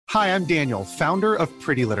Hi, I'm Daniel, founder of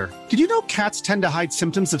Pretty Litter. Did you know cats tend to hide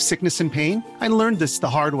symptoms of sickness and pain? I learned this the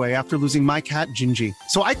hard way after losing my cat, Gingy.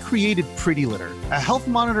 So I created Pretty Litter, a health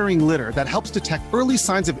monitoring litter that helps detect early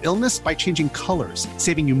signs of illness by changing colors,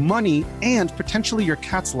 saving you money and potentially your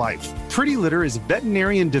cat's life. Pretty Litter is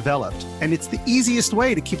veterinarian developed, and it's the easiest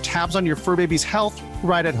way to keep tabs on your fur baby's health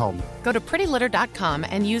right at home. Go to prettylitter.com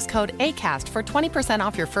and use code ACAST for 20%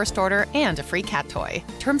 off your first order and a free cat toy.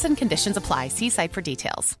 Terms and conditions apply. See site for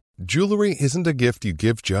details. Jewelry isn't a gift you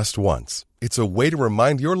give just once. It's a way to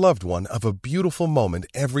remind your loved one of a beautiful moment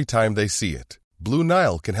every time they see it. Blue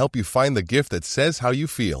Nile can help you find the gift that says how you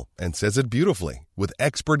feel and says it beautifully, with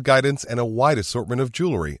expert guidance and a wide assortment of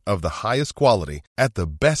jewelry of the highest quality at the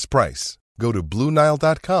best price. Go to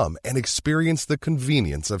BlueNile.com and experience the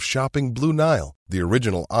convenience of shopping Blue Nile, the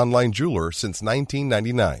original online jeweler since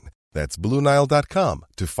 1999. That's BlueNile.com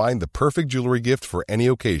to find the perfect jewelry gift for any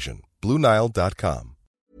occasion. BlueNile.com.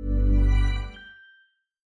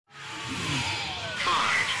 5,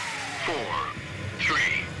 4, 3,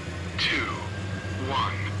 2,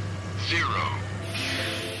 1, 0.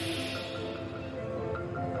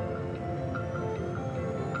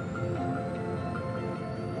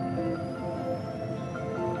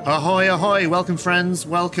 Ahoy, ahoy. Welcome, friends.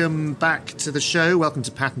 Welcome back to the show. Welcome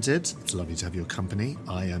to Patented. It's lovely to have your company.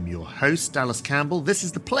 I am your host, Dallas Campbell. This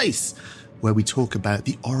is the place where we talk about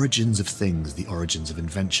the origins of things, the origins of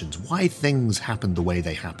inventions, why things happened the way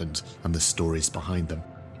they happened, and the stories behind them.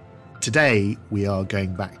 Today, we are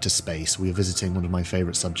going back to space. We are visiting one of my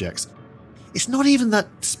favourite subjects. It's not even that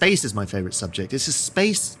space is my favourite subject. It's just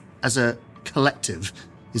space as a collective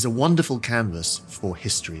is a wonderful canvas for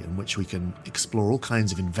history in which we can explore all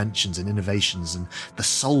kinds of inventions and innovations and the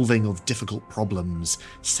solving of difficult problems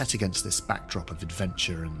set against this backdrop of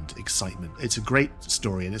adventure and excitement. It's a great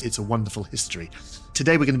story and it's a wonderful history.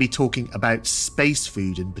 Today we're going to be talking about space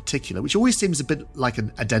food in particular, which always seems a bit like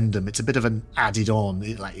an addendum. It's a bit of an added on.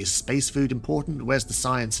 Like, is space food important? Where's the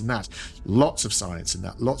science in that? Lots of science in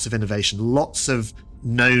that, lots of innovation, lots of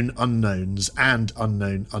known unknowns and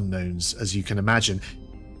unknown unknowns, as you can imagine.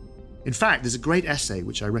 In fact, there's a great essay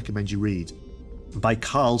which I recommend you read by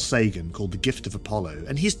Carl Sagan called The Gift of Apollo,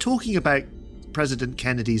 and he's talking about President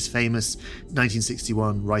Kennedy's famous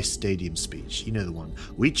 1961 Rice Stadium speech. You know the one.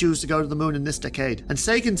 We choose to go to the moon in this decade. And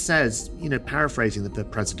Sagan says, paraphrasing the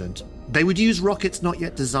president, they would use rockets not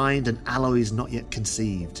yet designed and alloys not yet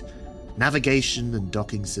conceived, navigation and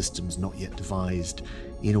docking systems not yet devised,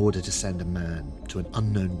 in order to send a man to an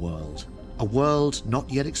unknown world. A world not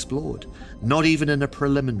yet explored, not even in a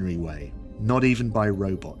preliminary way, not even by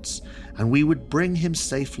robots. And we would bring him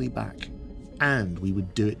safely back, and we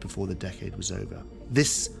would do it before the decade was over.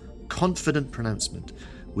 This confident pronouncement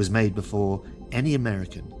was made before any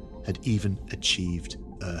American had even achieved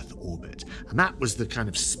Earth orbit. And that was the kind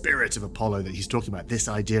of spirit of Apollo that he's talking about, this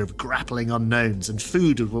idea of grappling unknowns, and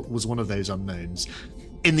food was one of those unknowns.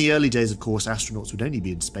 In the early days, of course, astronauts would only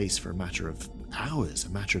be in space for a matter of hours, a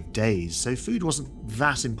matter of days, so food wasn't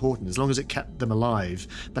that important as long as it kept them alive.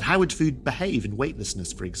 But how would food behave in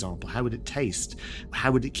weightlessness, for example? How would it taste?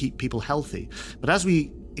 How would it keep people healthy? But as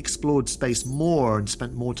we explored space more and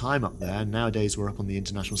spent more time up there, and nowadays we're up on the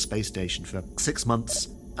International Space Station for 6 months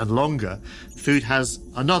and longer, food has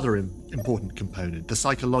another important component, the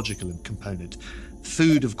psychological component.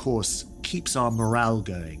 Food, of course, keeps our morale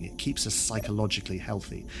going. It keeps us psychologically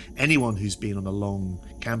healthy. Anyone who's been on a long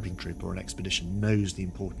camping trip or an expedition knows the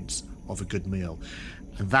importance of a good meal.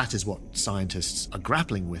 And that is what scientists are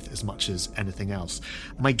grappling with as much as anything else.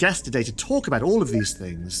 My guest today to talk about all of these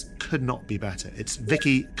things could not be better. It's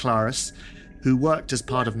Vicki Claris, who worked as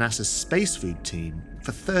part of NASA's space food team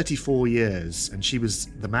for 34 years, and she was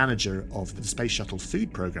the manager of the Space Shuttle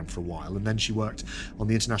food program for a while, and then she worked on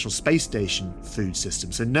the International Space Station food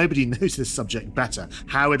system. So nobody knows this subject better,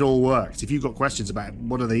 how it all works. If you've got questions about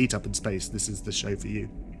what do they eat up in space, this is the show for you.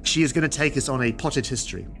 She is going to take us on a potted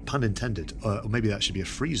history, pun intended, or maybe that should be a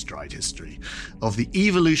freeze-dried history, of the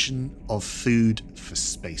evolution of food for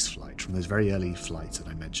spaceflight, from those very early flights that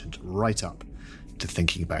I mentioned, right up to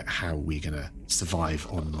thinking about how we're going to survive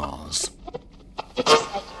on Mars.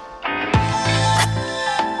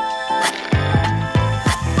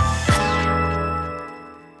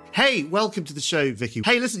 Hey, welcome to the show, Vicki.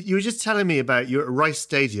 Hey, listen, you were just telling me about your Rice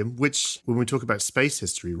Stadium, which, when we talk about space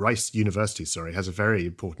history, Rice University, has a very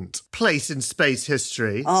important place in space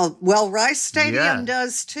history. Oh, well, Rice Stadium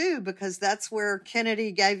does too, because that's where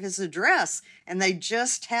Kennedy gave his address. And they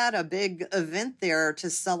just had a big event there to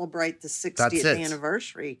celebrate the 60th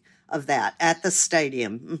anniversary of that at the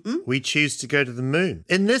stadium. Mm-hmm. We choose to go to the moon.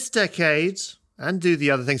 In this decade, And do the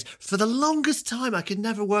other things. For the longest time, I could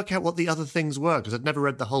never work out what the other things were because I'd never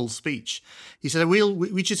read the whole speech. He said,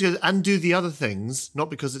 we just go and do the other things, not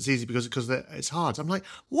because it's easy, because it's hard. I'm like,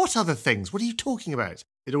 what other things? What are you talking about?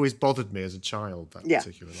 It always bothered me as a child, that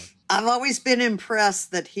particular line. I've always been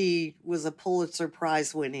impressed that he was a Pulitzer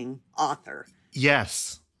Prize-winning author.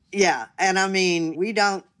 Yes. Yeah, and I mean, we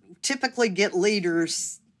don't typically get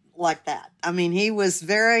leaders like that. I mean, he was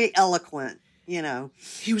very eloquent. You know,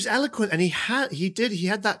 he was eloquent, and he had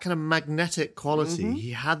that kind of magnetic quality. Mm-hmm.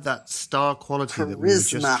 He had that star quality that we were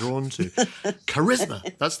just drawn to.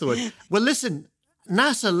 Charisma, that's the word. Well, listen,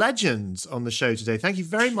 NASA legends on the show today. Thank you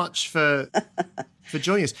very much for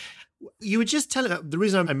joining us. You were just telling, the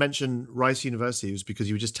reason I mentioned Rice University was because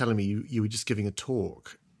you were just telling me you were just giving a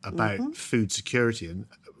talk about food security, and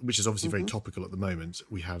which is obviously very topical at the moment.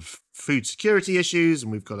 We have food security issues,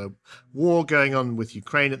 and we've got a war going on with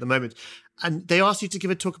Ukraine at the moment. And they asked you to give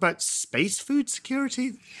a talk about space food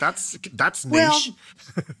security? That's niche. Well,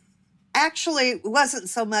 actually, it wasn't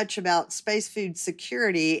so much about space food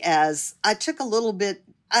security as I took a little bit.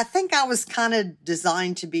 I think I was kind of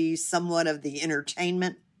designed to be somewhat of the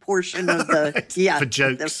entertainment portion of the for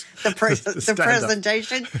jokes. the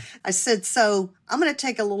presentation. I said, so I'm going to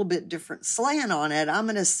take a little bit different slant on it. I'm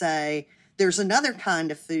going to say there's another kind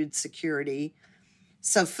of food security.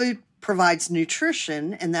 So food provides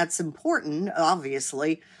nutrition, and that's important,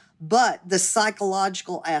 obviously, but the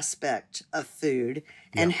psychological aspect of food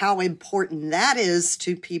and how important that is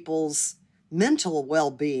to people's mental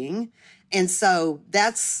well-being. And so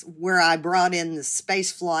that's where I brought in the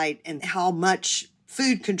space flight and how much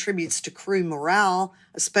food contributes to crew morale,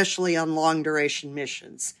 especially on long-duration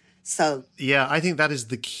missions. So yeah, I think that is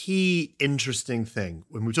the key interesting thing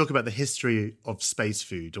when we talk about the history of space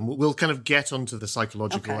food, and we'll kind of get onto the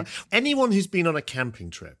psychological. Okay. Anyone who's been on a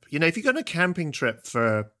camping trip, you know, if you go on a camping trip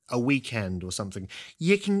for a weekend or something,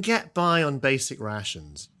 you can get by on basic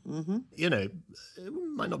rations. Mm-hmm. You know, it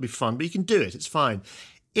might not be fun, but you can do it. It's fine.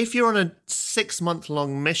 If you're on a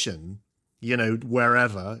 6-month-long mission, you know,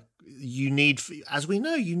 wherever, you need, as we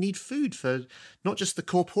know, you need food for not just the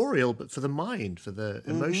corporeal, but for the mind, for the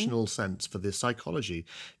emotional sense, for the psychology,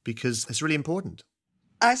 because it's really important.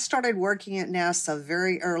 I started working at NASA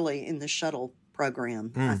very early in the shuttle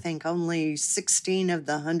program. I think only 16 of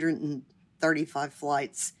the 135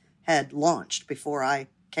 flights had launched before I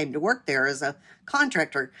came to work there as a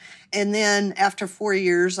contractor. And then after 4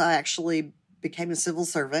 years, I actually became a civil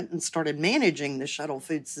servant and started managing the shuttle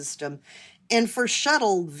food system. And for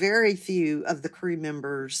shuttle, very few of the crew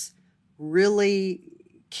members really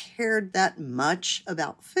cared that much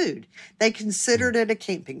about food. They considered it a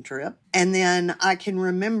camping trip. And then I can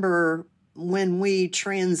remember when we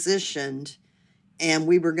transitioned and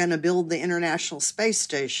we were going to build the International Space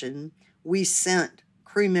Station, we sent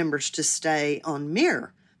crew members to stay on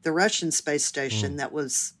Mir, the Russian space station that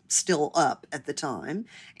was still up at the time.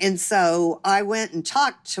 And so I went and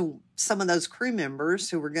talked to some of those crew members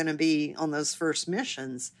who were going to be on those first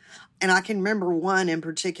missions. And I can remember one in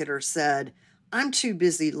particular said, I'm too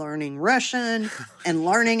busy learning Russian and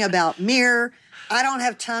learning about Mir. I don't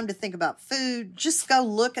have time to think about food. Just go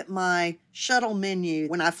look at my shuttle menu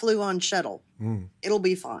when I flew on shuttle. It'll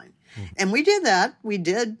be fine. And we did that. We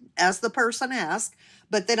did as the person asked.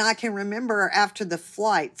 But then I can remember after the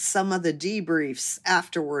flight, some of the debriefs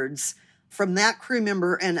afterwards from that crew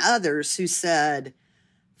member and others who said,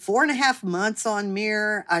 4.5 months on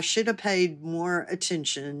Mir, I should have paid more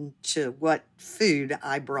attention to what food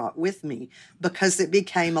I brought with me because it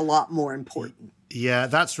became a lot more important. Yeah,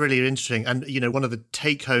 that's really interesting. And, you know, one of the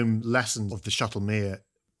take-home lessons of the Shuttle Mir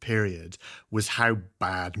period was how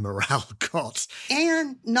bad morale got.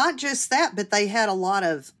 And not just that, but they had a lot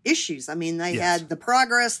of issues. I mean, they had the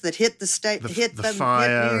progress that hit the state, hit the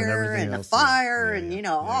fire and the fire and, you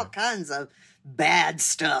know, all kinds of bad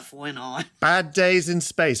stuff went on. Bad days in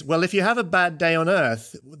space. Well, if you have a bad day on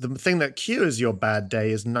Earth, the thing that cures your bad day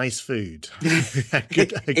is nice food.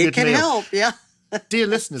 It can help, yeah. Dear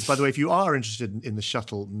listeners, by the way, if you are interested in the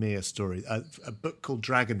Shuttle Mir story, a book called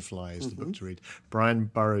Dragonfly is the book to read. Brian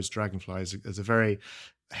Burrows' Dragonfly is a very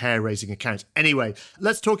hair-raising account. Anyway,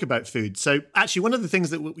 let's talk about food. So actually, one of the things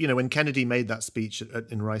that, you know, when Kennedy made that speech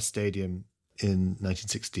in Rice Stadium in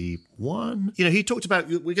 1961, you know, he talked about,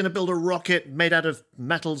 we're going to build a rocket made out of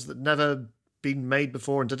metals that never been made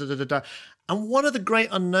before and da-da-da-da-da. And one of the great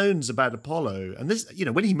unknowns about Apollo, and this, you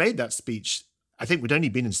know, when he made that speech, I think we'd only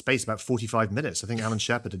been in space about 45 minutes. I think Alan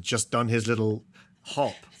Shepard had just done his little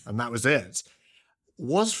hop, and that was it.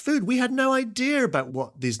 Was food. We had no idea about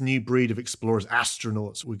what this new breed of explorers,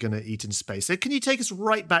 astronauts, were going to eat in space. So can you take us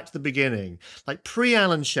right back to the beginning? Like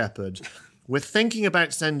pre-Alan Shepard, we're thinking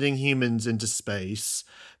about sending humans into space.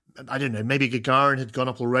 I don't know, maybe Gagarin had gone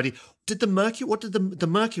up already. What did the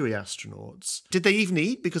Mercury astronauts, did they even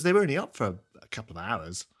eat? Because they were only up for a couple of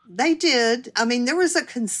hours. They did. I mean, there was a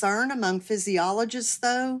concern among physiologists,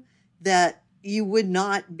 though, that you would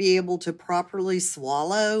not be able to properly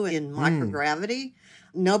swallow in microgravity.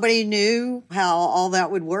 Nobody knew how all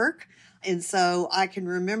that would work. And so I can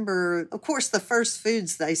remember, of course, the first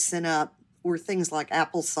foods they sent up were things like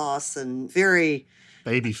applesauce and very...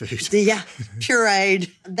 baby food. Yeah,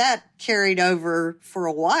 pureed. That carried over for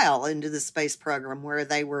a while into the space program where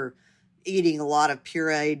they were eating a lot of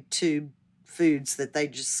pureed tube foods that they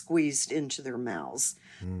just squeezed into their mouths.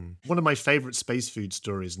 One of my favorite space food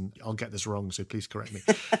stories, and I'll get this wrong, so please correct me.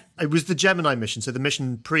 It was the Gemini mission, so the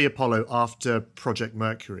mission pre-Apollo after Project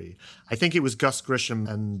Mercury. I think it was Gus Grissom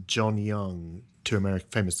and John Young, two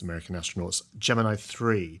famous American astronauts, Gemini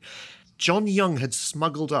 3. John Young had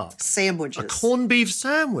smuggled up sandwiches, a corned beef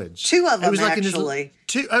sandwich. Two of them, it was like actually.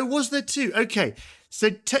 Two? Oh, was there two? Okay.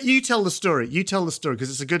 So you tell the story. You tell the story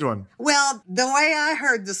because it's a good one. Well, the way I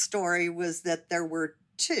heard the story was that there were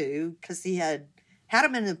two because he had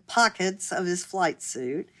them in the pockets of his flight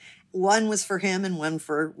suit. One was for him and one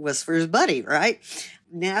was for his buddy, right?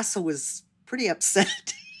 NASA was pretty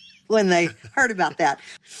upset when they heard about that.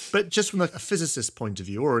 But just from a physicist point of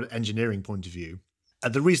view or an engineering point of view,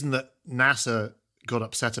 the reason that NASA got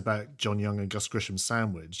upset about John Young and Gus Grissom's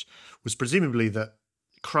sandwich was presumably that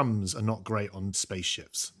crumbs are not great on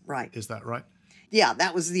spaceships. Right. Is that right? Yeah,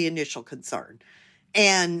 that was the initial concern.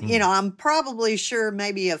 And, I'm probably sure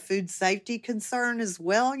maybe a food safety concern as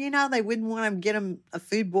well. They wouldn't want to get him a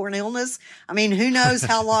foodborne illness. I mean, who knows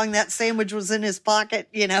how long that sandwich was in his pocket,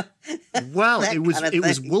 Well, it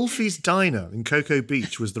was Wolfie's Diner in Cocoa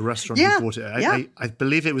Beach was the restaurant who bought it. I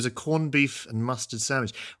believe it was a corned beef and mustard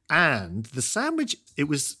sandwich. And the sandwich,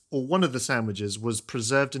 one of the sandwiches was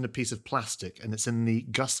preserved in a piece of plastic, and it's in the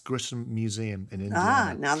Gus Grissom Museum in Indiana.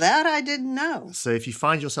 Ah, now that I didn't know. So if you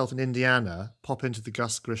find yourself in Indiana, pop into the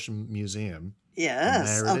Gus Grissom Museum.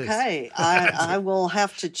 Yes, okay. I will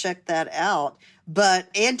have to check that out. But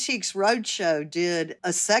Antiques Roadshow did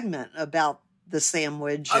a segment about the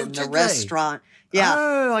sandwich and the restaurant. Yeah.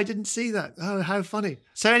 Oh, I didn't see that. Oh, how funny.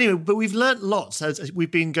 So anyway, but we've learnt lots. As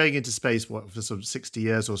we've been going into space, for sort of 60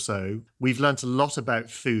 years or so. We've learnt a lot about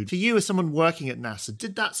food. For you, as someone working at NASA,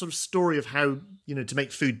 did that sort of story of how, to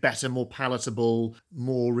make food better, more palatable,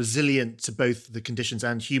 more resilient to both the conditions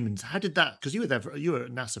and humans, how did that, because you were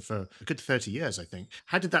at NASA for a good 30 years, I think.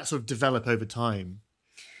 How did that sort of develop over time?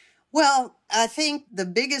 Well, I think the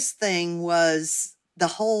biggest thing was the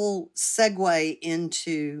whole segue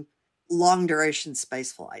into long-duration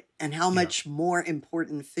spaceflight and how much more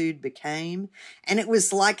important food became. And it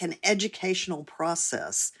was like an educational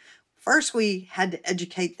process. First, we had to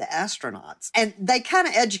educate the astronauts. And they kind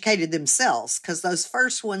of educated themselves because those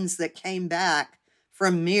first ones that came back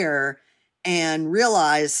from Mir and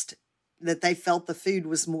realized that they felt the food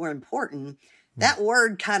was more important, that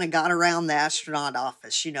word kind of got around the astronaut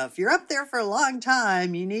office. If you're up there for a long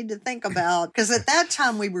time, you need to think about, because at that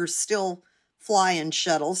time we were still flying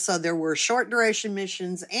shuttles. So there were short duration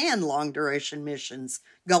missions and long duration missions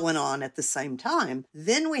going on at the same time.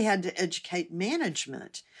 Then we had to educate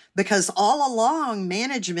management because all along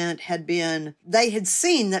management they had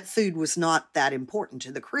seen that food was not that important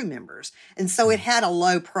to the crew members. And so it had a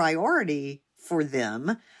low priority for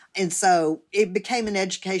them. And so it became an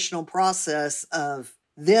educational process of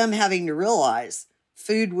them having to realize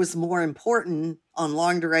food was more important on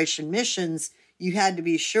long duration missions. You had to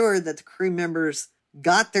be sure that the crew members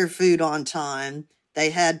got their food on time. They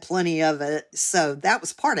had plenty of it. So that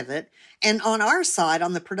was part of it. And on our side,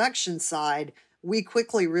 on the production side, we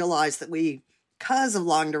quickly realized that because of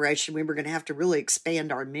long duration, we were going to have to really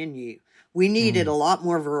expand our menu. We needed a lot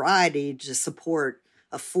more variety to support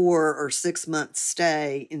a 4 or 6 month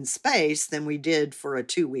stay in space than we did for a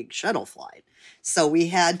 2-week shuttle flight. So we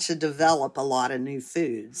had to develop a lot of new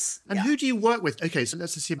foods. And who do you work with? Okay, so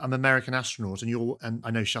let's assume I'm an American astronaut and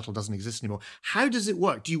I know shuttle doesn't exist anymore. How does it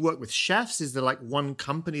work? Do you work with chefs? Is there like one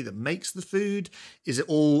company that makes the food? Is it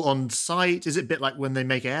all on site? Is it a bit like when they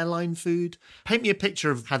make airline food? Paint me a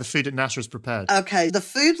picture of how the food at NASA is prepared. Okay, the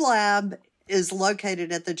food lab is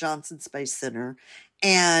located at the Johnson Space Center,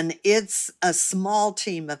 and it's a small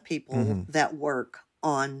team of people that work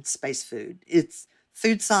on space food. It's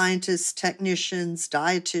food scientists, technicians,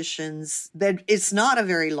 dietitians. It's not a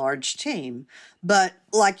very large team, but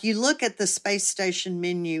like you look at the space station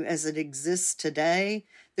menu as it exists today,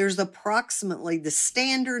 there's approximately the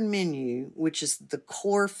standard menu, which is the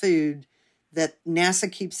core food that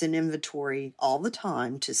NASA keeps in inventory all the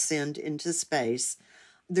time to send into space.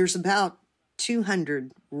 There's about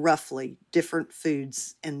 200 roughly different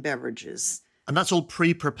foods and beverages. And that's all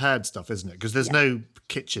pre-prepared stuff, isn't it? Because there's no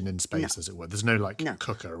kitchen in space, as it were. There's no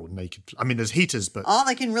cooker or naked. I mean, there's heaters, but all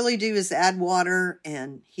they can really do is add water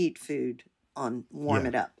and heat food warm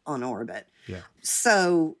it up on orbit. Yeah.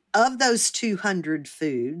 So of those 200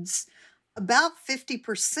 foods, about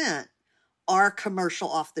 50% are commercial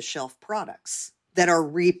off-the-shelf products that are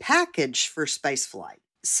repackaged for spaceflight.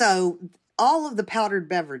 So all of the powdered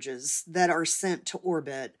beverages that are sent to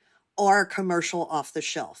orbit are commercial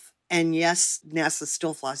off-the-shelf. And yes, NASA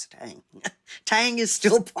still flies Tang. Tang is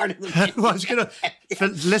still part of the menu. Well, I was gonna, for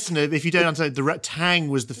listener, if you don't understand, Tang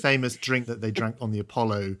was the famous drink that they drank on the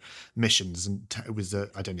Apollo missions, and it was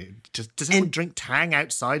I don't know. Does anyone drink Tang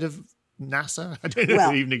outside of NASA? I don't know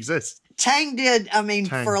if it even exists. Tang did. I mean,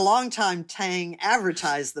 for a long time, Tang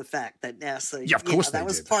advertised the fact that NASA. Yeah, of course that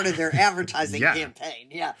was part of their advertising campaign.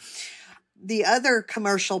 Yeah. The other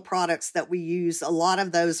commercial products that we use, a lot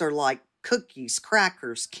of those are like cookies,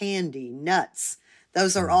 crackers, candy, nuts.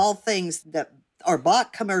 Those are all things that are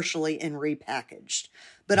bought commercially and repackaged.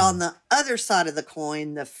 But on the other side of the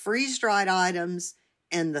coin, the freeze-dried items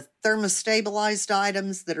and the thermostabilized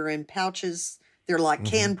items that are in pouches, they're like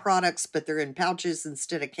canned products, but they're in pouches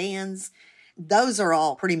instead of cans. Those are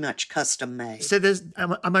all pretty much custom made. So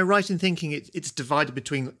am I right in thinking it's divided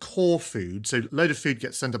between core food? So a load of food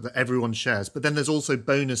gets sent up that everyone shares, but then there's also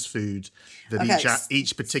bonus food that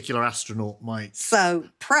each particular astronaut might. So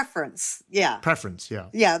preference, yeah. Preference, yeah.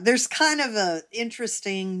 Yeah, there's kind of a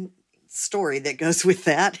interesting story that goes with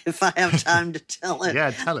that, if I have time to tell it.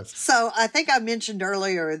 Yeah, tell us. So I think I mentioned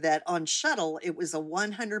earlier that on shuttle, it was a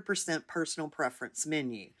 100% personal preference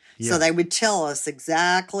menu. Yeah. So they would tell us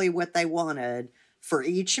exactly what they wanted for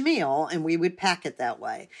each meal, and we would pack it that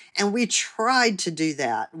way. And we tried to do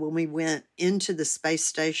that when we went into the space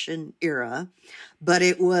station era, but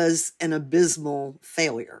it was an abysmal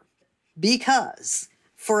failure. Because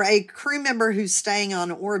for a crew member who's staying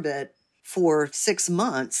on orbit for 6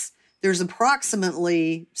 months, there's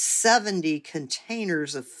approximately 70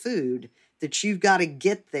 containers of food that you've got to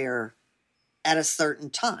get there at a certain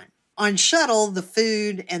time. On shuttle, the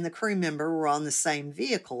food and the crew member were on the same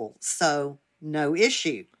vehicle, so no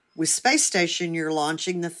issue. With space station, you're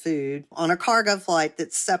launching the food on a cargo flight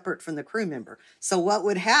that's separate from the crew member. So what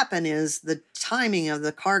would happen is the timing of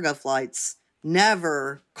the cargo flights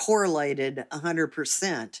never correlated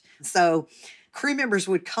 100%. So crew members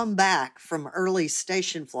would come back from early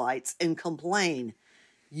station flights and complain,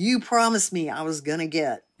 "You promised me I was going to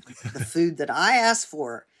get the food that I asked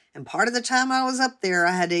for. And part of the time I was up there,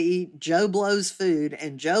 I had to eat Joe Blow's food,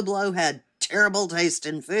 and Joe Blow had terrible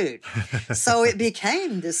tasting food." So it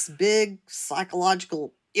became this big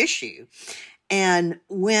psychological issue. And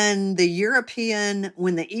when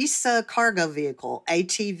the ESA cargo vehicle,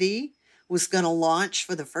 ATV, was going to launch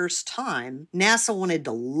for the first time, NASA wanted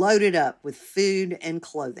to load it up with food and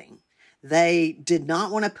clothing. They did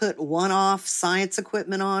not want to put one-off science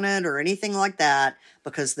equipment on it or anything like that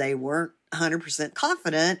because they weren't 100%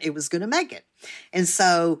 confident it was going to make it. And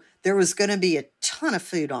so there was going to be a ton of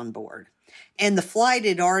food on board. And the flight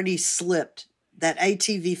had already slipped. That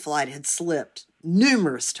ATV flight had slipped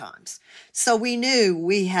numerous times. So we knew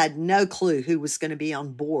we had no clue who was going to be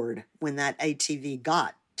on board when that ATV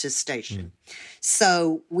got to station.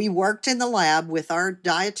 So we worked in the lab with our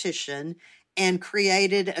dietitian and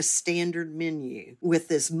created a standard menu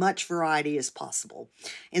with as much variety as possible.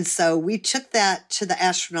 And so we took that to the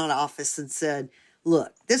astronaut office and said,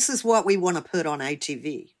 "Look, this is what we want to put on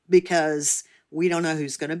ATV because we don't know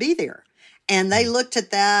who's going to be there." And they looked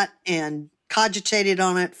at that and cogitated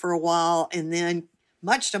on it for a while, and then,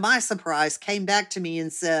 much to my surprise, came back to me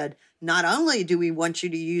and said, "Not only do we want you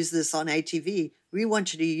to use this on ATV, we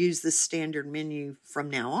want you to use this standard menu from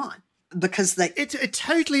now on." Because it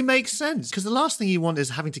totally makes sense, because the last thing you want is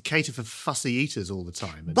having to cater for fussy eaters all the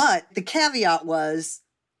time. But the caveat was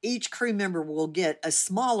each crew member will get a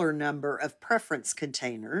smaller number of preference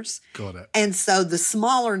containers. Got it. And so the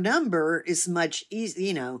smaller number is much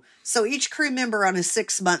easier, So each crew member on a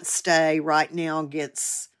 6-month stay right now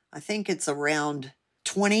gets, I think it's around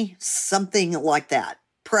 20, something like that,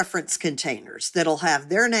 preference containers that'll have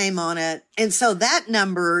their name on it. And so that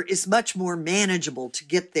number is much more manageable to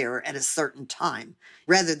get there at a certain time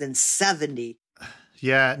rather than 70.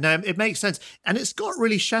 Yeah, no, it makes sense. And it's got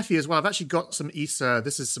really chefy as well. I've actually got some ESA,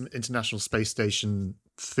 this is some International Space Station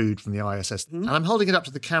food from the ISS. And I'm holding it up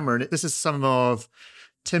to the camera, and this is some of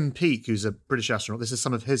Tim Peake, who's a British astronaut. This is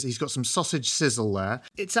some of his. He's got some sausage sizzle there.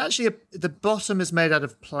 It's actually, the bottom is made out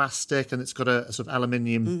of plastic, and it's got a sort of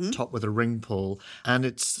aluminium top with a ring pull. And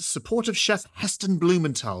it's support of Chef Heston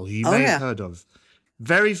Blumenthal, who you may have heard of.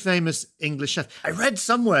 Very famous English chef. I read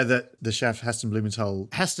somewhere that the chef, Heston Blumenthal,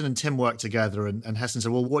 Heston and Tim worked together, and Heston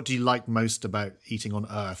said, well, what do you like most about eating on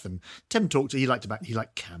Earth? And Tim he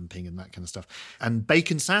liked camping and that kind of stuff. And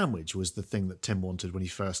bacon sandwich was the thing that Tim wanted when he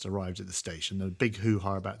first arrived at the station. A big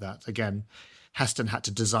hoo-ha about that. Again, Heston had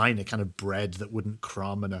to design a kind of bread that wouldn't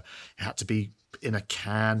crumb, and it had to be in a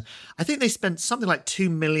can. I think they spent something like $2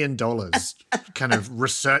 million kind of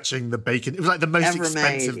researching the bacon. It was like the most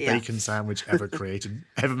expensive bacon sandwich ever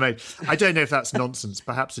made. I don't know if that's nonsense.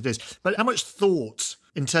 Perhaps it is. But how much thought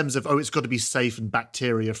in terms of, it's got to be safe and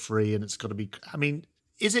bacteria free, and it's got to be, I mean,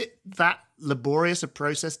 is it that laborious a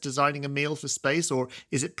process designing a meal for space, or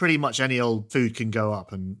is it pretty much any old food can go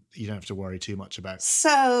up and you don't have to worry too much about it?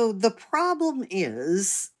 So the problem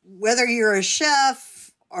is, whether you're a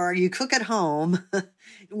chef or you cook at home,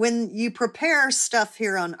 when you prepare stuff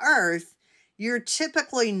here on Earth, you're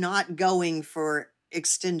typically not going for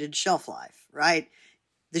extended shelf life, right?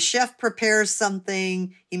 The chef prepares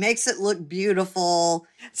something, he makes it look beautiful.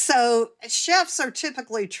 So chefs are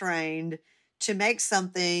typically trained to make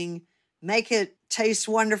something, make it taste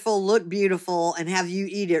wonderful, look beautiful, and have you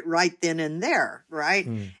eat it right then and there, right?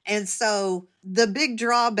 And so the big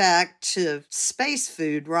drawback to space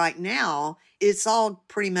food right now, it's all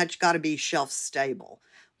pretty much got to be shelf stable.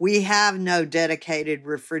 We have no dedicated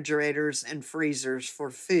refrigerators and freezers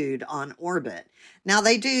for food on orbit. Now,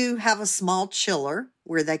 they do have a small chiller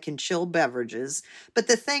where they can chill beverages, but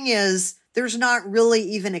the thing is, there's not really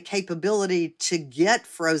even a capability to get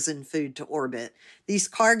frozen food to orbit. These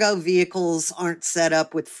cargo vehicles aren't set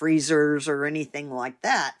up with freezers or anything like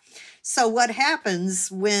that. So what happens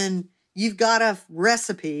when you've got a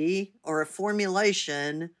recipe or a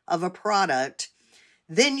formulation of a product,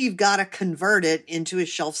 then you've got to convert it into a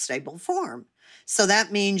shelf-stable form. So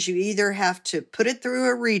that means you either have to put it through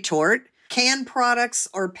a retort, canned products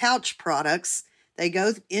or pouch products, they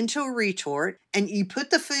go into a retort, and you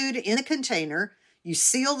put the food in a container, you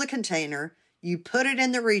seal the container, you put it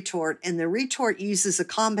in the retort, and the retort uses a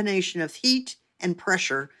combination of heat and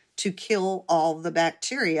pressure to kill all the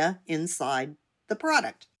bacteria inside the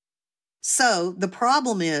product. So the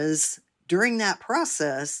problem is, during that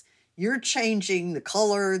process, you're changing the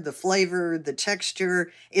color, the flavor, the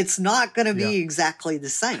texture. It's not going to be exactly the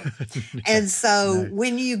same. And so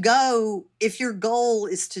when you go, if your goal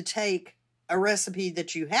is to take a recipe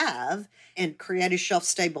that you have and create a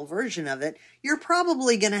shelf-stable version of it, you're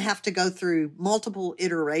probably going to have to go through multiple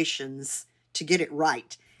iterations to get it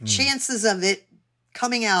right. Chances of it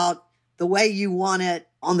coming out the way you want it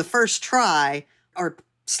on the first try are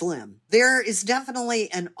slim. There is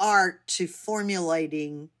definitely an art to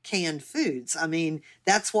formulating canned foods. I mean,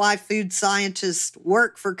 that's why food scientists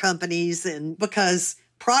work for companies, and because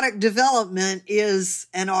product development is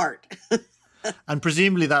an art. And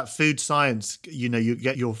presumably that food science, you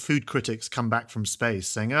get your food critics come back from space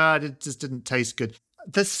saying, it just didn't taste good.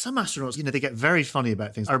 There's some astronauts, they get very funny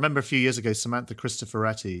about things. I remember a few years ago, Samantha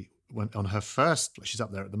Cristoforetti went on her first, she's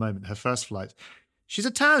up there at the moment, her first flight. She's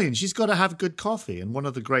Italian. She's got to have good coffee. And one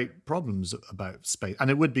of the great problems about space, and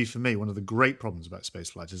it would be for me, one of the great problems about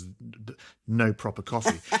space flight is no proper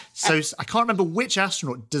coffee. So I can't remember which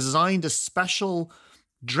astronaut designed a special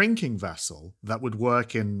drinking vessel that would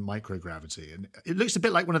work in microgravity. And it looks a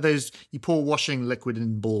bit like one of those, you pour washing liquid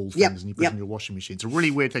in ball things and you put it in your washing machine. It's a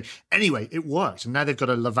really weird thing. Anyway, it worked. And now they've got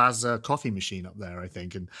a Lavazza coffee machine up there, I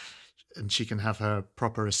think. And she can have her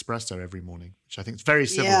proper espresso every morning, which I think is very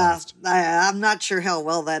civilized. Yeah, I'm not sure how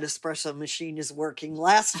well that espresso machine is working.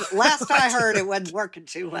 Last I heard, it wasn't working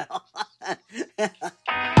too well.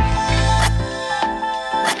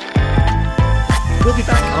 We'll be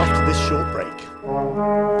back after this short break.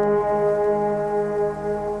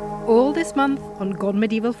 All this month on Gone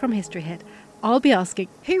Medieval from History Hit, I'll be asking,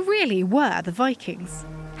 who really were the Vikings?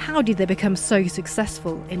 How did they become so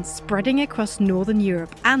successful in spreading across northern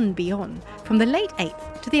Europe and beyond, from the late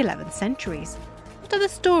 8th to the 11th centuries? What are the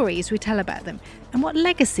stories we tell about them, and what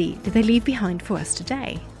legacy did they leave behind for us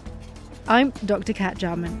today? I'm Dr. Kat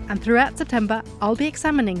Jarman, and throughout September, I'll be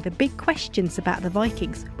examining the big questions about the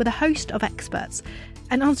Vikings with a host of experts,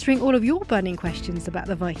 and answering all of your burning questions about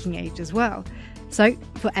the Viking Age as well. So,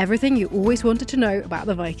 for everything you always wanted to know about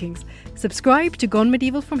the Vikings, subscribe to Gone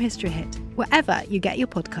Medieval from History Hit, wherever you get your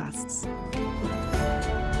podcasts.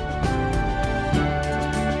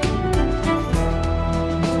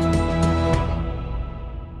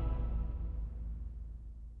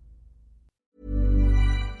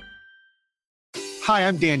 Hi,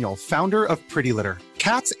 I'm Daniel, founder of Pretty Litter.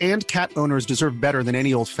 Cats and cat owners deserve better than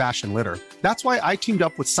any old-fashioned litter. That's why I teamed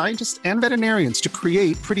up with scientists and veterinarians to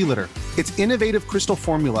create Pretty Litter. Its innovative crystal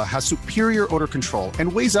formula has superior odor control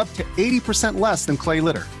and weighs up to 80% less than clay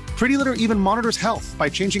litter. Pretty Litter even monitors health by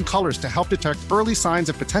changing colors to help detect early signs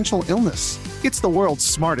of potential illness. It's the world's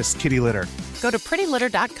smartest kitty litter. Go to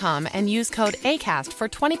prettylitter.com and use code ACAST for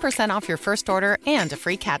 20% off your first order and a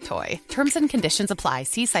free cat toy. Terms and conditions apply.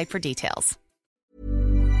 See site for details.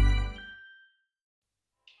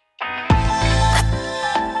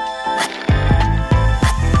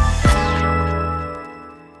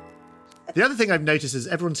 The other thing I've noticed is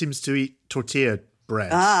everyone seems to eat tortilla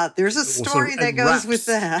bread. There's a story that goes with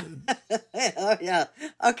that. Oh, yeah.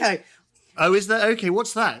 Okay. Oh, is that? Okay,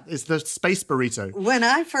 what's that? It's the space burrito. When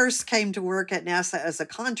I first came to work at NASA as a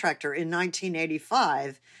contractor in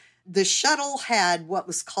 1985, the shuttle had what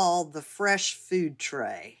was called the fresh food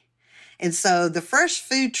tray. And so the fresh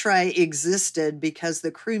food tray existed because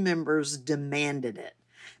the crew members demanded it.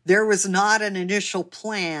 There was not an initial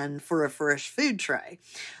plan for a fresh food tray.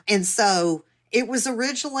 And so it was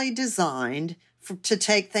originally designed to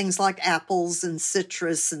take things like apples and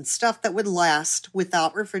citrus and stuff that would last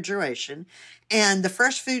without refrigeration. And the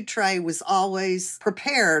fresh food tray was always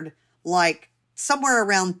prepared like somewhere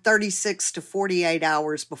around 36 to 48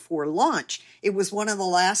 hours before launch. It was one of the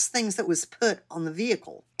last things that was put on the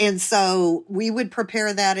vehicle. And so we would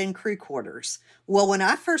prepare that in crew quarters. Well, when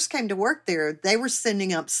I first came to work there, they were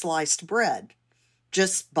sending up sliced bread.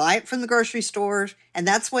 Just buy it from the grocery store, and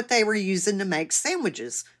that's what they were using to make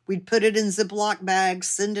sandwiches. We'd put it in Ziploc bags,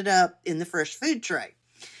 send it up in the fresh food tray.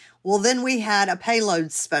 Well, then we had a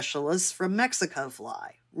payload specialist from Mexico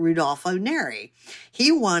fly, Rudolfo Neri.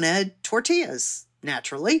 He wanted tortillas,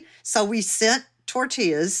 naturally, so we sent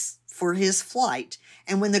tortillas for his flight.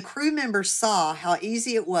 And when the crew members saw how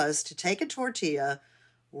easy it was to take a tortilla,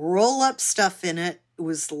 roll up stuff in it, it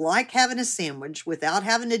was like having a sandwich without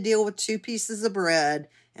having to deal with 2 pieces of bread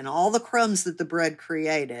and all the crumbs that the bread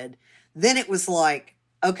created. Then it was like,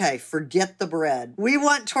 okay, forget the bread. We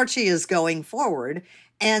want tortillas going forward.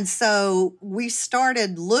 And so we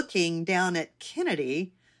started looking down at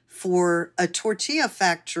Kennedy for a tortilla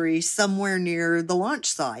factory somewhere near the launch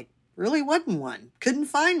site. Really wasn't one. Couldn't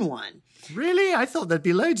find one. Really? I thought there'd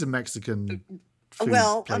be loads of Mexican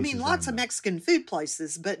Well, I mean, lots of Mexican food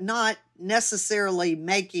places, but not necessarily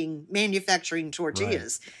manufacturing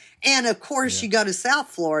tortillas. Right. And of course, you go to South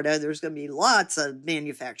Florida, there's going to be lots of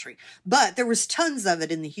manufacturing, but there was tons of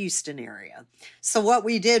it in the Houston area. So what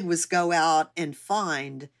we did was go out and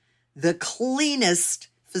find the cleanest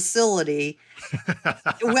facility.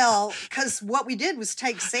 Well, because what we did was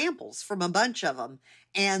take samples from a bunch of them,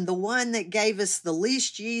 and the one that gave us the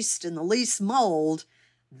least yeast and the least mold,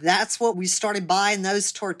 that's what we started buying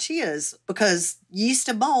those tortillas, because yeast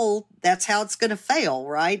and mold, that's how it's going to fail,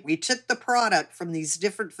 right? We took the product from these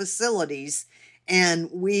different facilities and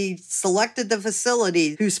we selected the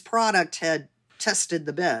facility whose product had tested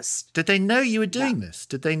the best. Did they know you were doing this?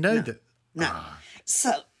 Did they know that? No.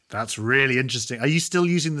 So that's really interesting. Are you still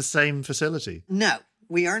using the same facility? No,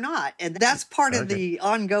 we are not. And that's part of the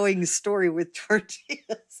ongoing story with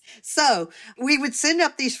tortillas. So we would send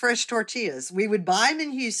up these fresh tortillas. We would buy them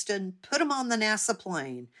in Houston, put them on the NASA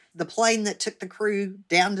plane, the plane that took the crew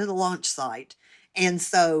down to the launch site. And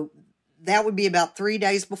so that would be about 3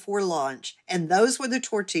 days before launch. And those were the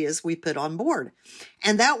tortillas we put on board.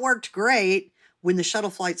 And that worked great when the shuttle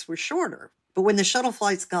flights were shorter. But when the shuttle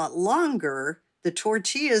flights got longer, the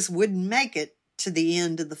tortillas wouldn't make it to the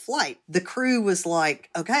end of the flight. The crew was like,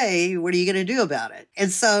 okay, what are you going to do about it? And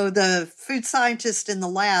so the food scientist in the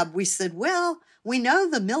lab, we said, well, we know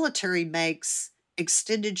the military makes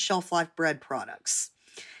extended shelf life bread products.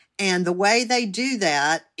 And the way they do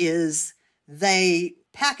that is they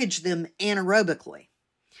package them anaerobically.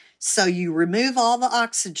 So you remove all the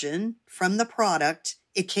oxygen from the product,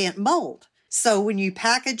 it can't mold. So when you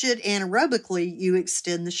package it anaerobically, you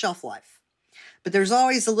extend the shelf life. But there's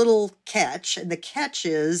always a little catch, and the catch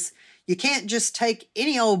is you can't just take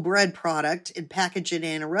any old bread product and package it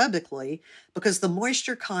anaerobically, because the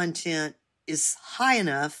moisture content is high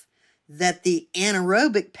enough that the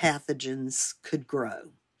anaerobic pathogens could grow.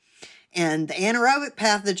 And the anaerobic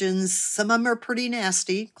pathogens, some of them are pretty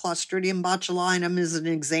nasty. Clostridium botulinum is an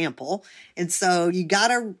example. And so you got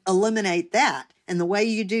to eliminate that. And the way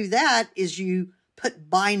you do that is you put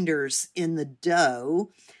binders in the dough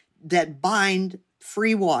that bind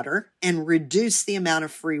free water and reduce the amount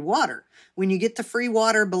of free water. When you get the free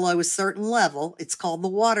water below a certain level, it's called the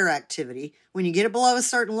water activity. When you get it below a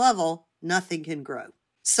certain level, nothing can grow.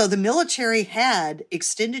 So the military had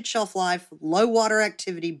extended shelf life, low water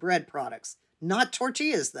activity bread products, not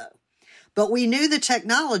tortillas though. But we knew the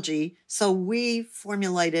technology, so we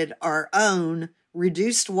formulated our own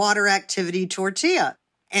reduced water activity tortilla.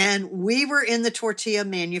 And we were in the tortilla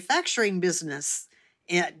manufacturing business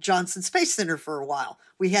at Johnson Space Center for a while.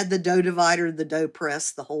 We had the dough divider, the dough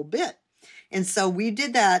press, the whole bit. And so we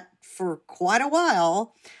did that for quite a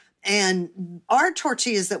while. And our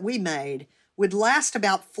tortillas that we made would last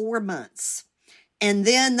about 4 months. And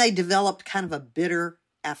then they developed kind of a bitter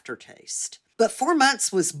aftertaste. But 4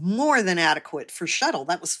 months was more than adequate for shuttle.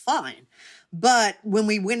 That was fine. But when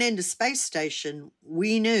we went into space station,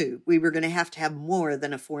 we knew we were going to have more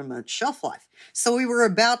than a 4-month shelf life. So we were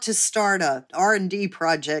about to start a R&D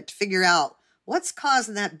project, figure out what's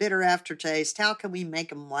causing that bitter aftertaste. How can we make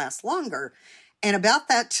them last longer? And about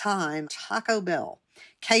that time, Taco Bell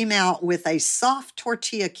came out with a soft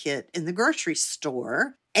tortilla kit in the grocery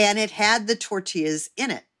store, and it had the tortillas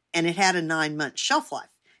in it, and it had a 9-month shelf life.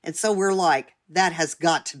 And so we're like, that has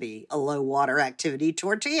got to be a low water activity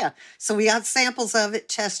tortilla. So we got samples of it,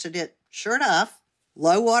 tested it. Sure enough,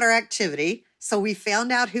 low water activity. So we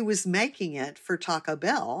found out who was making it for Taco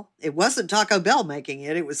Bell. It wasn't Taco Bell making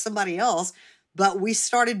it. It was somebody else. But we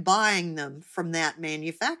started buying them from that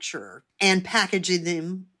manufacturer and packaging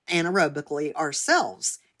them anaerobically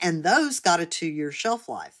ourselves. And those got a 2-year shelf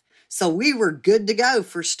life. So we were good to go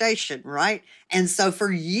for station, right? And so for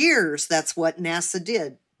years, that's what NASA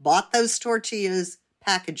did. Bought those tortillas,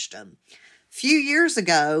 packaged them. A few years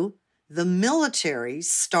ago, the military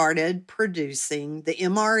started producing the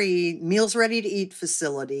MRE, Meals Ready to Eat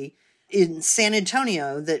facility in San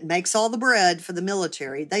Antonio that makes all the bread for the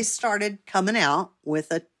military. They started coming out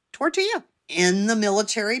with a tortilla in the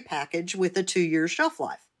military package with a 2-year shelf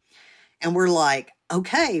life. And we're like,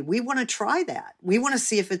 okay, we want to try that. We want to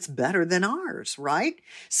see if it's better than ours, right?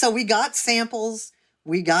 So we got samples.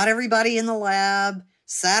 We got everybody in the lab,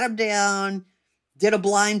 sat them down, did a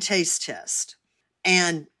blind taste test,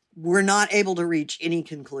 and we're not able to reach any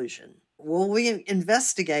conclusion. Well, we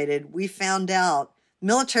investigated. We found out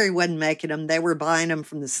military wasn't making them. They were buying them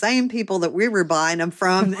from the same people that we were buying them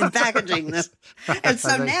from and packaging them. And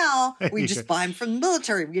so now we just buy them from the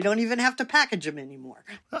military. We don't even have to package them anymore.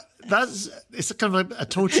 It's kind of like a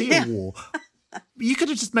tortilla war. You could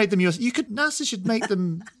have just made them NASA should make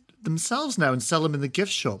them themselves now and sell them in the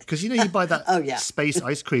gift shop, because you buy that space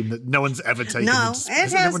ice cream that no one's ever taken. No,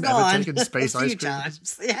 it has gone ever taken space ice cream.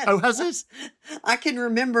 Times. Oh, has it? I can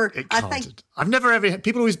remember. I think I've never ever had,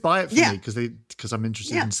 people always buy it for me because I'm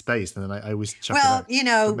interested in space, and then I always chuck it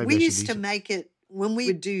out. Well, we used to make it when we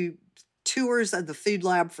would do tours of the food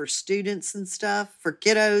lab for students and stuff, for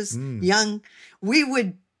kiddos, young. We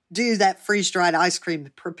would do that freeze-dried ice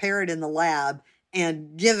cream, prepare it in the lab,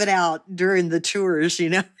 and give it out during the tours,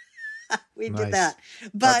 We did that.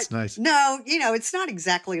 But that's nice. No, it's not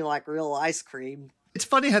exactly like real ice cream. It's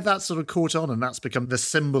funny how that sort of caught on, and that's become the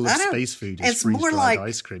symbol of space food. It's more like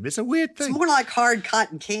ice cream. It's a weird thing. It's more like hard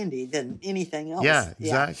cotton candy than anything else. Yeah,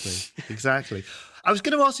 exactly. Exactly. I was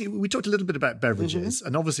going to ask you, we talked a little bit about beverages,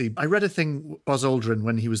 and obviously I read a thing, Buzz Aldrin,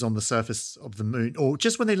 when he was on the surface of the moon, or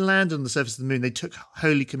just when they landed on the surface of the moon, they took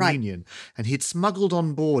Holy Communion, and he'd smuggled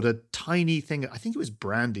on board a tiny thing, I think it was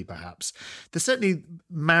brandy perhaps. There's certainly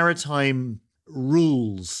maritime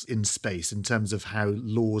rules in space in terms of how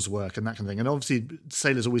laws work and that kind of thing, and obviously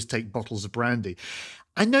sailors always take bottles of brandy.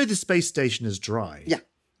 I know the space station is dry.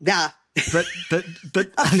 Yeah. But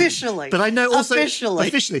officially. But I know also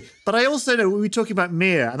officially. But I also know we were talking about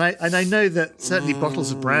Mir, and I know that certainly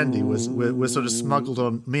bottles of brandy were sort of smuggled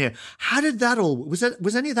on Mir. How did that all was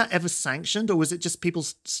any of that ever sanctioned, or was it just people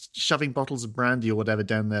shoving bottles of brandy or whatever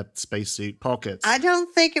down their spacesuit pockets? I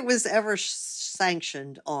don't think it was ever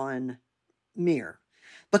sanctioned on Mir,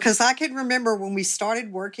 because I can remember when we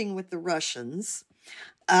started working with the Russians.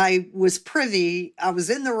 I was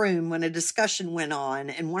in the room when a discussion went on,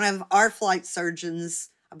 and one of our flight surgeons,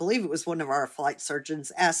 I believe it was one of our flight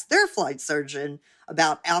surgeons, asked their flight surgeon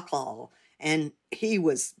about alcohol. And he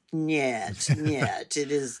was, niet,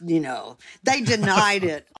 it is, they denied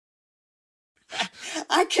it.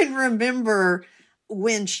 I can remember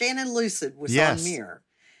when Shannon Lucid was on Mir.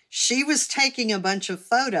 She was taking a bunch of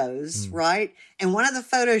photos, right? And one of the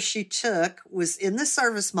photos she took was in the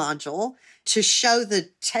service module to show the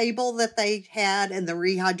table that they had and the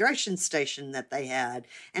rehydration station that they had.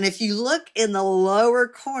 And if you look in the lower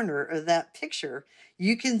corner of that picture,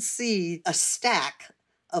 you can see a stack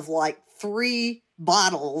of like 3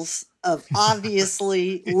 bottles of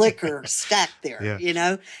obviously liquor stacked there,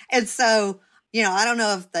 And so, I don't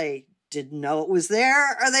know if they didn't know it was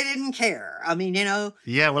there or they didn't care. I mean,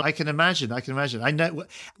 Yeah, well, I can imagine. I know. Well,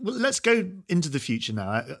 let's go into the future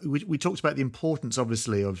now. We talked about the importance,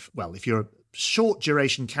 obviously, of, well, if you're short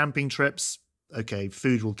duration camping trips, okay,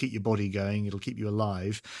 food will keep your body going. It'll keep you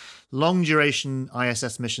alive. Long duration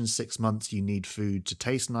ISS missions, 6 months, you need food to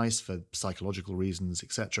taste nice for psychological reasons,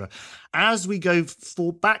 etc. As we go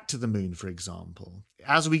back to the moon, for example,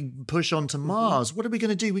 as we push on to Mars, what are we going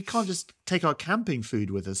to do? We can't just take our camping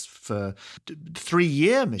food with us for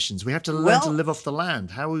 3-year missions. We have to learn to live off the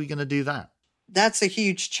land. How are we going to do that? That's a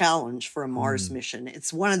huge challenge for a Mars mission.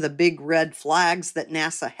 It's one of the big red flags that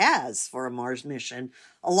NASA has for a Mars mission,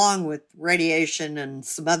 along with radiation and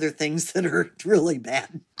some other things that are really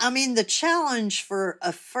bad. I mean, the challenge for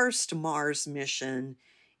a first Mars mission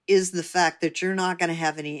is the fact that you're not going to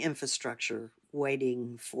have any infrastructure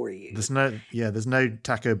waiting for you. There's no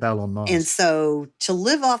Taco Bell on Mars. And so to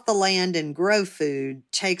live off the land and grow food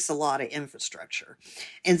takes a lot of infrastructure.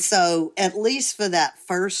 And so at least for that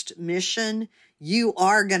first mission, you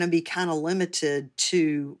are going to be kind of limited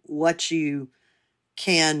to what you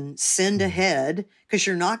can send ahead, because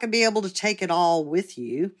you're not going to be able to take it all with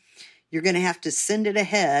you. You're going to have to send it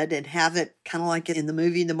ahead and have it kind of like in the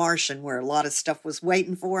movie The Martian, where a lot of stuff was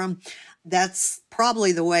waiting for them. That's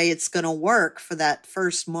probably the way it's going to work for that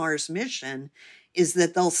first Mars mission, is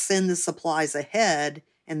that they'll send the supplies ahead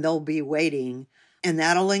and they'll be waiting, and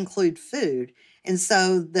that'll include food. And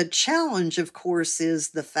so the challenge, of course, is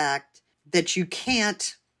the fact that you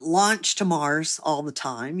can't launch to Mars all the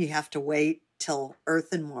time. You have to wait till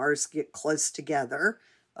Earth and Mars get close together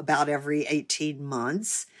about every 18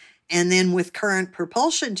 months. And then with current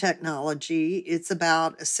propulsion technology, it's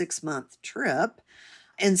about a 6-month trip.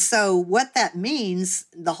 And so what that means,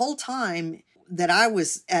 the whole time that I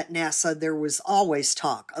was at NASA, there was always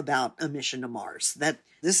talk about a mission to Mars. That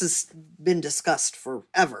this has been discussed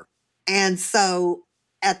forever. And so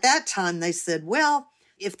at that time, they said, well,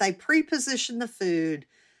 if they pre-position the food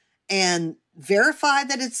and verify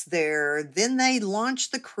that it's there, then they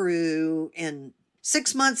launch the crew in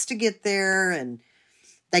 6 months to get there, and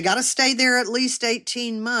they got to stay there at least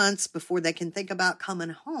 18 months before they can think about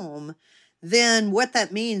coming home. Then what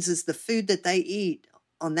that means is the food that they eat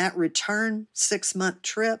on that return 6-month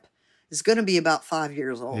trip is going to be about 5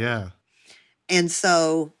 years old. Yeah. And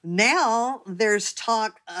so now there's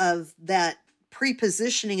talk of that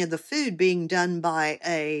pre-positioning of the food being done by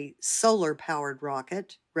a solar-powered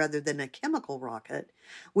rocket rather than a chemical rocket,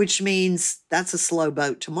 which means that's a slow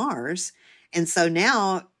boat to Mars. And so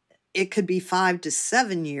now it could be 5 to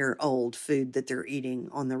 7 year old food that they're eating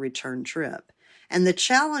on the return trip. And the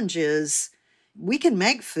challenge is we can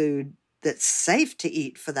make food that's safe to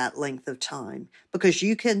eat for that length of time, because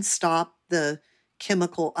you can stop the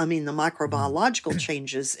microbiological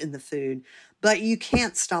changes in the food, but you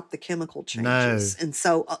can't stop the chemical changes. No. And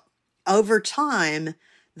so over time,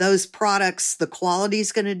 those products, the quality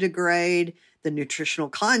is going to degrade, the nutritional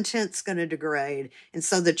content's going to degrade. And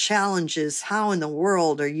so the challenge is, how in the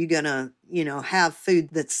world are you going to, have food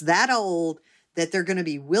that's that old that they're going to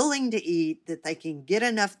be willing to eat, that they can get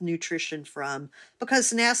enough nutrition from,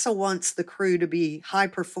 because NASA wants the crew to be high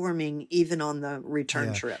performing even on the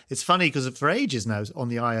return trip. It's funny because for ages now on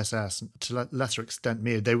the ISS, to a lesser extent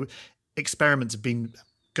Mir, experiments have been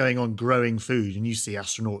going on growing food, and you see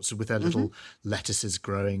astronauts with their little lettuces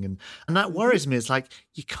growing, and that worries me. It's like,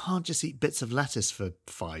 you can't just eat bits of lettuce for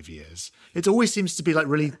 5 years. It always seems to be like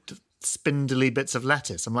really spindly bits of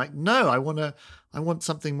lettuce. I'm like, no, I want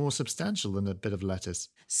something more substantial than a bit of lettuce.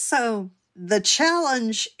 So the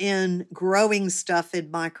challenge in growing stuff in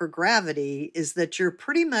microgravity is that you're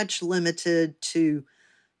pretty much limited to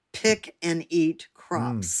pick and eat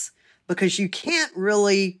crops, because you can't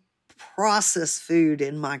really process food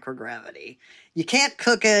in microgravity. You can't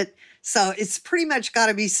cook it. So it's pretty much got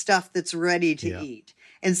to be stuff that's ready to eat.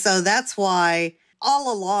 And so that's why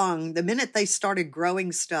all along, the minute they started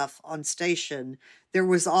growing stuff on station, there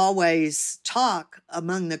was always talk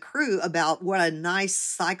among the crew about what a nice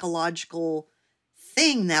psychological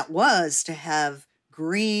thing that was to have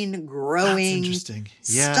green growing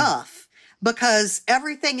stuff, because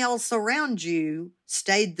everything else around you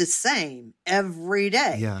stayed the same every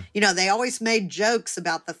day. Yeah. They always made jokes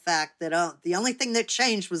about the fact that the only thing that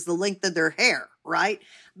changed was the length of their hair, right?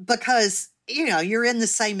 Because you're in the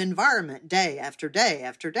same environment day after day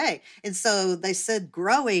after day. And so they said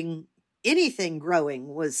anything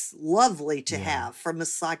growing was lovely to have from a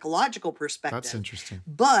psychological perspective. That's interesting.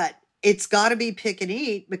 But it's got to be pick and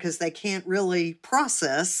eat because they can't really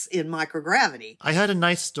process in microgravity. I heard a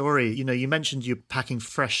nice story. You mentioned you're packing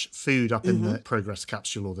fresh food up in the Progress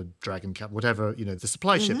capsule or the Dragon cap, whatever, the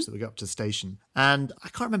supply ships that we got up to the station. And I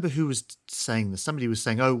can't remember who was saying this. Somebody was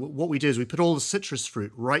saying, what we do is we put all the citrus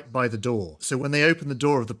fruit right by the door. So when they open the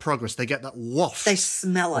door of the Progress, they get that waft. They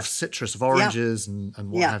smell it. Of citrus, of oranges and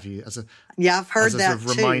what have you. I've heard that as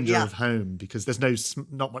a reminder of home because there's no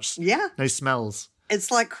smells. It's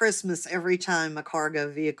like Christmas every time a cargo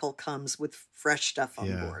vehicle comes with fresh stuff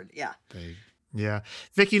on board. Yeah. Yeah.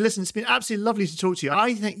 Vicky, listen, it's been absolutely lovely to talk to you.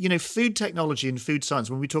 I think, food technology and food science,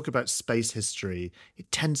 when we talk about space history, it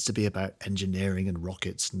tends to be about engineering and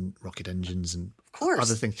rockets and rocket engines and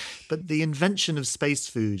other things. But the invention of space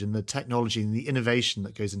food and the technology and the innovation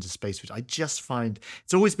that goes into space food, I just find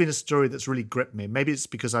it's always been a story that's really gripped me. Maybe it's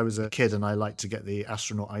because I was a kid and I liked to get the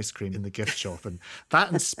astronaut ice cream in the gift shop. And that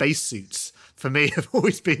and spacesuits, for me, have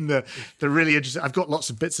always been the really interesting. I've got lots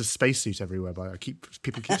of bits of spacesuit everywhere, but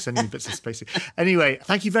people keep sending me bits of spacesuit. Anyway,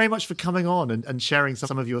 thank you very much for coming on and sharing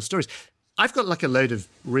some of your stories. I've got like a load of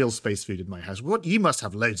real space food in my house. You must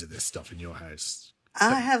have loads of this stuff in your house.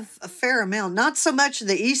 I have a fair amount. Not so much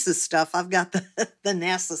the ESA stuff. I've got the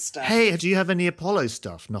NASA stuff. Hey, do you have any Apollo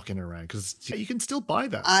stuff knocking around? Because you can still buy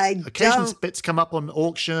that. Occasionally bits come up on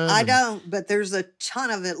auction. I don't, but there's a ton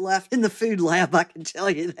of it left in the food lab, I can tell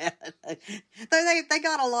you that. They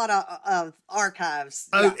got a lot of archives.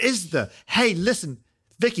 Oh, is there? Hey, listen,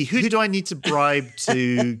 Vicky, who do I need to bribe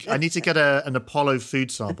to... I need to get an Apollo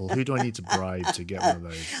food sample. Who do I need to bribe to get one of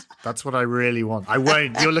those? That's what I really want. I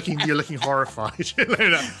won't. You're looking horrified.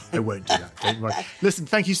 I won't do that. Don't worry. Listen,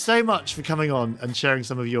 thank you so much for coming on and sharing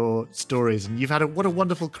some of your stories. And you've had what a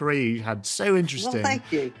wonderful career you've had. So interesting. Well,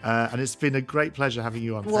 thank you. And it's been a great pleasure having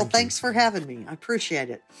you on. Well, thanks for having me. I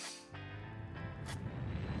appreciate it.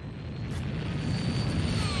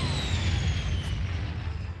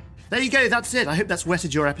 There you go, that's it. I hope that's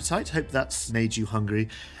whetted your appetite. Hope that's made you hungry.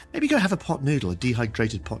 Maybe go have a pot noodle, a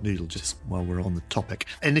dehydrated pot noodle, just while we're on the topic.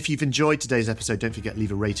 And if you've enjoyed today's episode, don't forget,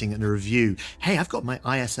 leave a rating and a review. Hey, I've got my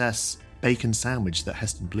ISS bacon sandwich that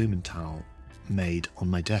Heston Blumenthal made on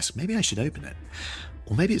my desk. Maybe I should open it.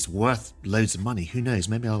 Or maybe it's worth loads of money. Who knows?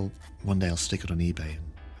 Maybe one day I'll stick it on eBay and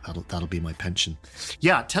that'll be my pension.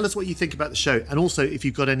 Yeah, tell us what you think about the show. And also, if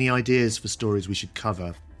you've got any ideas for stories we should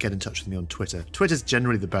cover, get in touch with me on Twitter. Twitter's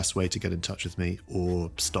generally the best way to get in touch with me, or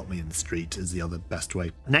stop me in the street is the other best way.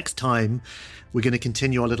 Next time, we're going to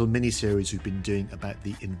continue our little mini-series we've been doing about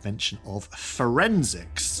the invention of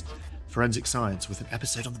forensics. Forensic science, with an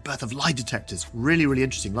episode on the birth of lie detectors. Really, really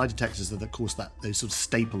interesting. Lie detectors are, of course, those sort of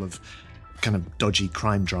staple of kind of dodgy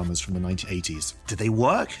crime dramas from the 1980s. Did they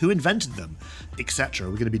work? Who invented them? Etc.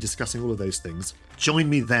 We're going to be discussing all of those things. Join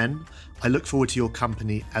me then. I look forward to your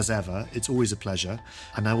company as ever. It's always a pleasure.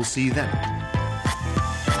 And I will see you then.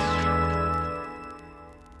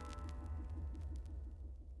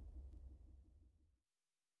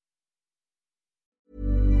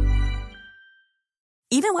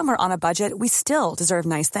 Even when we're on a budget, we still deserve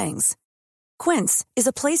nice things. Quince is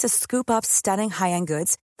a place to scoop up stunning high-end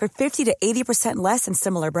goods for 50 to 80% less than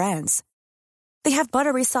similar brands. They have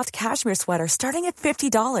buttery soft cashmere sweaters starting at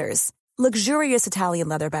 $50, luxurious Italian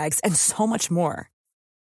leather bags, and so much more.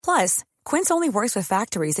 Plus, Quince only works with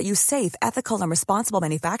factories that use safe, ethical, and responsible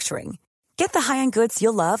manufacturing. Get the high-end goods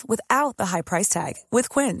you'll love without the high price tag with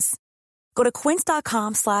Quince. Go to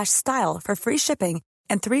quince.com/style for free shipping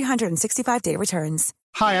and 365-day returns.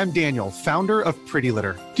 Hi, I'm Daniel, founder of Pretty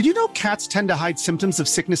Litter. Did you know cats tend to hide symptoms of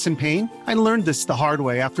sickness and pain? I learned this the hard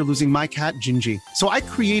way after losing my cat, Gingy. So I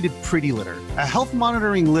created Pretty Litter, a health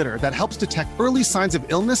monitoring litter that helps detect early signs of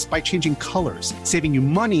illness by changing colors, saving you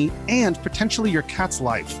money and potentially your cat's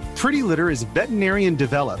life. Pretty Litter is veterinarian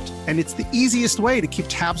developed, and it's the easiest way to keep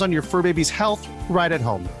tabs on your fur baby's health right at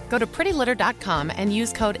home. Go to prettylitter.com and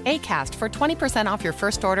use code ACAST for 20% off your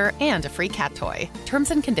first order and a free cat toy.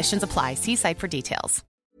 Terms and conditions apply. See site for details.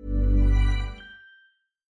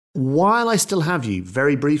 While I still have you,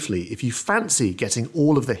 very briefly, if you fancy getting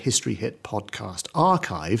all of the History Hit podcast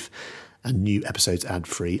archive and new episodes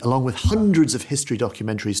ad-free, along with hundreds of history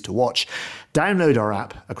documentaries to watch, download our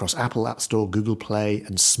app across Apple App Store, Google Play,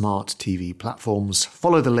 and smart TV platforms.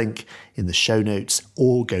 Follow the link in the show notes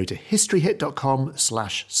or go to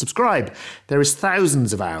historyhit.com/subscribe. There is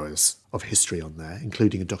thousands of hours of history on there,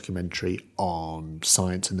 including a documentary on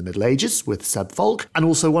science in the Middle Ages with Seb Falk, and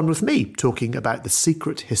also one with me talking about the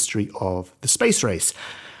secret history of the space race.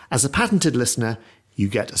 As a patented listener, you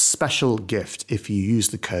get a special gift if you use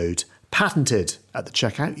the code PATENTED at the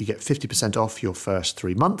checkout. You get 50% off your first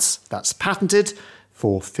 3 months. That's PATENTED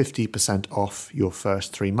for 50% off your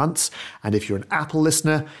first 3 months. And if you're an Apple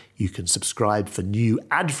listener, you can subscribe for new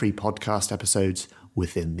ad-free podcast episodes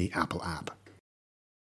within the Apple app.